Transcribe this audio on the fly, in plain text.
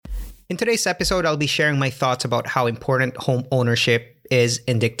In today's episode, I'll be sharing my thoughts about how important home ownership is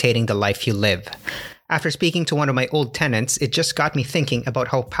in dictating the life you live. After speaking to one of my old tenants, it just got me thinking about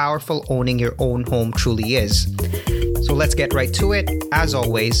how powerful owning your own home truly is. So let's get right to it. As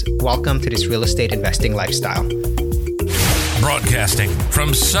always, welcome to this real estate investing lifestyle. Broadcasting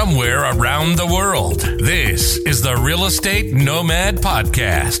from somewhere around the world, this is the Real Estate Nomad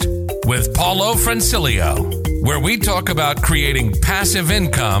Podcast with Paulo Francilio, where we talk about creating passive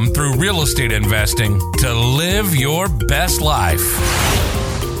income through real estate investing to live your best life.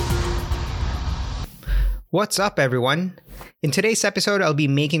 What's up, everyone? In today's episode, I'll be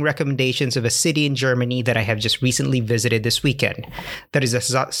making recommendations of a city in Germany that I have just recently visited this weekend. That is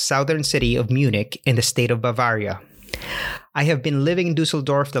the southern city of Munich in the state of Bavaria. I have been living in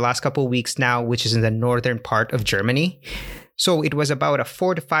Dusseldorf the last couple of weeks now, which is in the northern part of Germany. So it was about a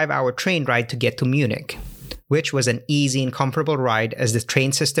 4 to 5 hour train ride to get to Munich, which was an easy and comfortable ride as the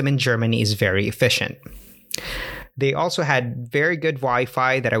train system in Germany is very efficient. They also had very good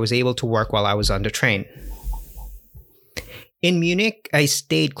Wi-Fi that I was able to work while I was on the train. In Munich, I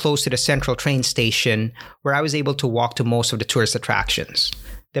stayed close to the central train station where I was able to walk to most of the tourist attractions.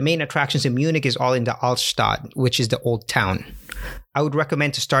 The main attractions in Munich is all in the Altstadt, which is the old town. I would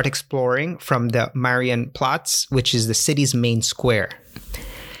recommend to start exploring from the Marienplatz, which is the city's main square.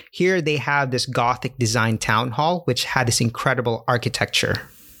 Here they have this Gothic design town hall, which had this incredible architecture.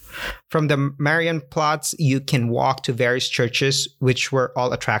 From the Marienplatz, you can walk to various churches, which were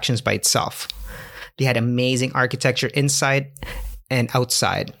all attractions by itself. They had amazing architecture inside and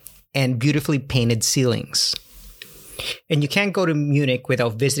outside, and beautifully painted ceilings. And you can't go to Munich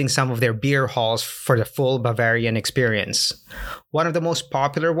without visiting some of their beer halls for the full Bavarian experience. One of the most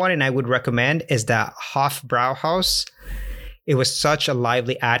popular one, and I would recommend, is the Hofbrauhaus. It was such a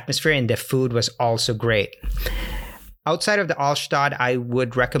lively atmosphere and the food was also great. Outside of the Altstadt, I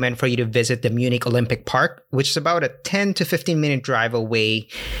would recommend for you to visit the Munich Olympic Park, which is about a 10 to 15 minute drive away,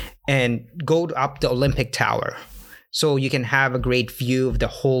 and go up the Olympic Tower. So you can have a great view of the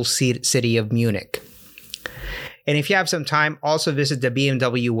whole city of Munich. And if you have some time, also visit the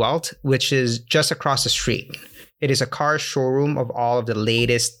BMW Welt, which is just across the street. It is a car showroom of all of the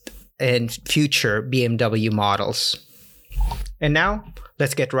latest and future BMW models. And now,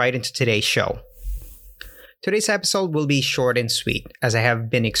 let's get right into today's show. Today's episode will be short and sweet, as I have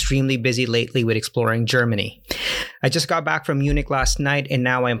been extremely busy lately with exploring Germany. I just got back from Munich last night, and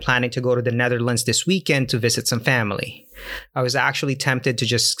now I am planning to go to the Netherlands this weekend to visit some family. I was actually tempted to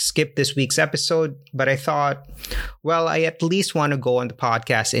just skip this week's episode, but I thought, well, I at least want to go on the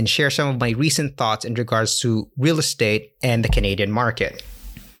podcast and share some of my recent thoughts in regards to real estate and the Canadian market.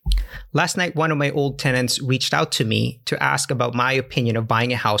 Last night, one of my old tenants reached out to me to ask about my opinion of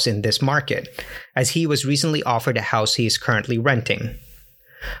buying a house in this market, as he was recently offered a house he is currently renting.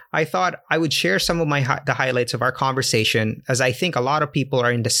 I thought I would share some of the highlights of our conversation, as I think a lot of people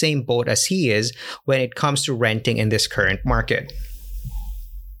are in the same boat as he is when it comes to renting in this current market.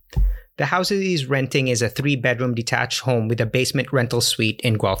 The house he's renting is a 3-bedroom detached home with a basement rental suite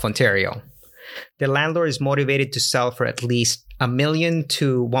in Guelph, Ontario. The landlord is motivated to sell for at least $1 million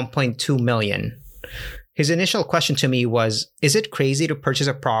to $1.2 million. His initial question to me was, is it crazy to purchase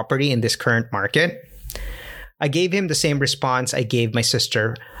a property in this current market? I gave him the same response I gave my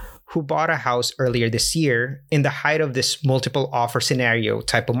sister, who bought a house earlier this year in the height of this multiple offer scenario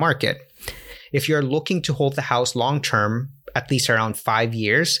type of market. If you're looking to hold the house long term, at least around 5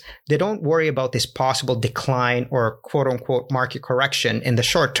 years, then don't worry about this possible decline or quote unquote market correction in the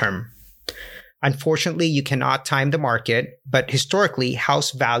short term. Unfortunately, you cannot time the market, but historically,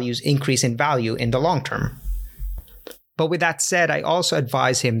 house values increase in value in the long term. But with that said, I also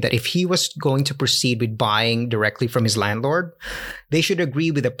advise him that if he was going to proceed with buying directly from his landlord, they should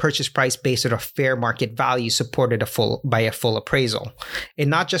agree with a purchase price based on a fair market value supported by a full appraisal, and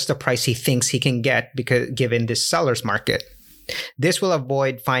not just the price he thinks he can get given this seller's market. This will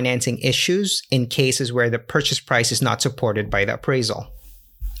avoid financing issues in cases where the purchase price is not supported by the appraisal.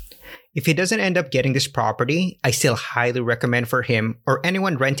 If he doesn't end up getting this property, I still highly recommend for him or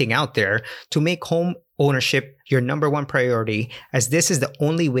anyone renting out there to make home ownership your number one priority, as this is the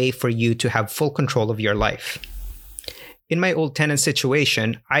only way for you to have full control of your life. In my old tenant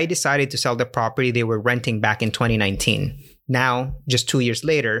situation, I decided to sell the property they were renting back in 2019. Now, just 2 years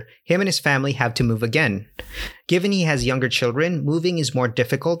later, him and his family have to move again. Given he has younger children, moving is more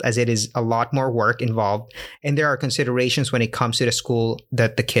difficult as it is a lot more work involved, and there are considerations when it comes to the school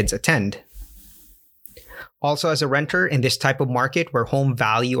that the kids attend. Also, as a renter in this type of market where home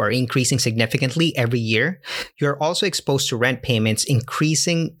value are increasing significantly every year, you're also exposed to rent payments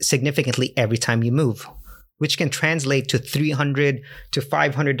increasing significantly every time you move, which can translate to $300 to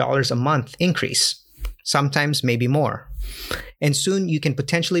 $500 a month increase, sometimes maybe more. And soon you can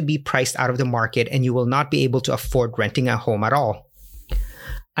potentially be priced out of the market and you will not be able to afford renting a home at all.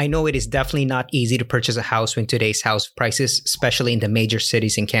 I know it is definitely not easy to purchase a house with today's house prices, especially in the major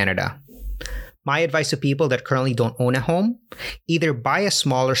cities in Canada. My advice to people that currently don't own a home, either buy a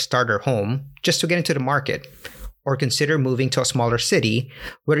smaller starter home just to get into the market, or consider moving to a smaller city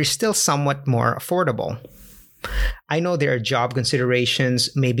where it's still somewhat more affordable. I know there are job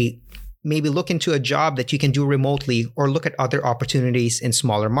considerations, maybe look into a job that you can do remotely or look at other opportunities in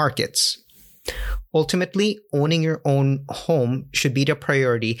smaller markets. Ultimately, owning your own home should be the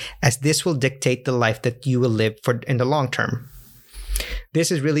priority, as this will dictate the life that you will live for in the long term. This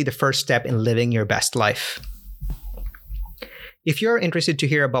is really the first step in living your best life. If you're interested to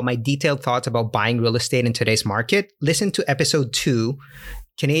hear about my detailed thoughts about buying real estate in today's market, listen to episode 2,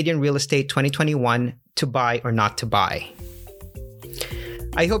 Canadian Real Estate 2021, To Buy or Not to Buy.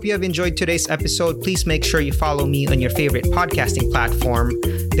 I hope you have enjoyed today's episode. Please make sure you follow me on your favorite podcasting platform.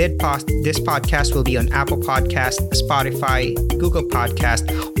 This podcast will be on Apple Podcast, Spotify, Google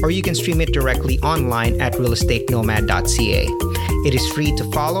Podcast, or you can stream it directly online at realestatenomad.ca. It is free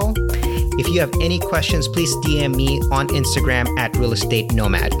to follow. If you have any questions, please DM me on Instagram at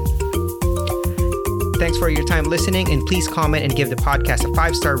realestatenomad. Thanks for your time listening, and please comment and give the podcast a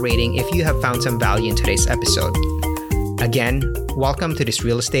 5-star rating if you have found some value in today's episode. Again, welcome to this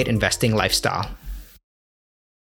real estate investing lifestyle.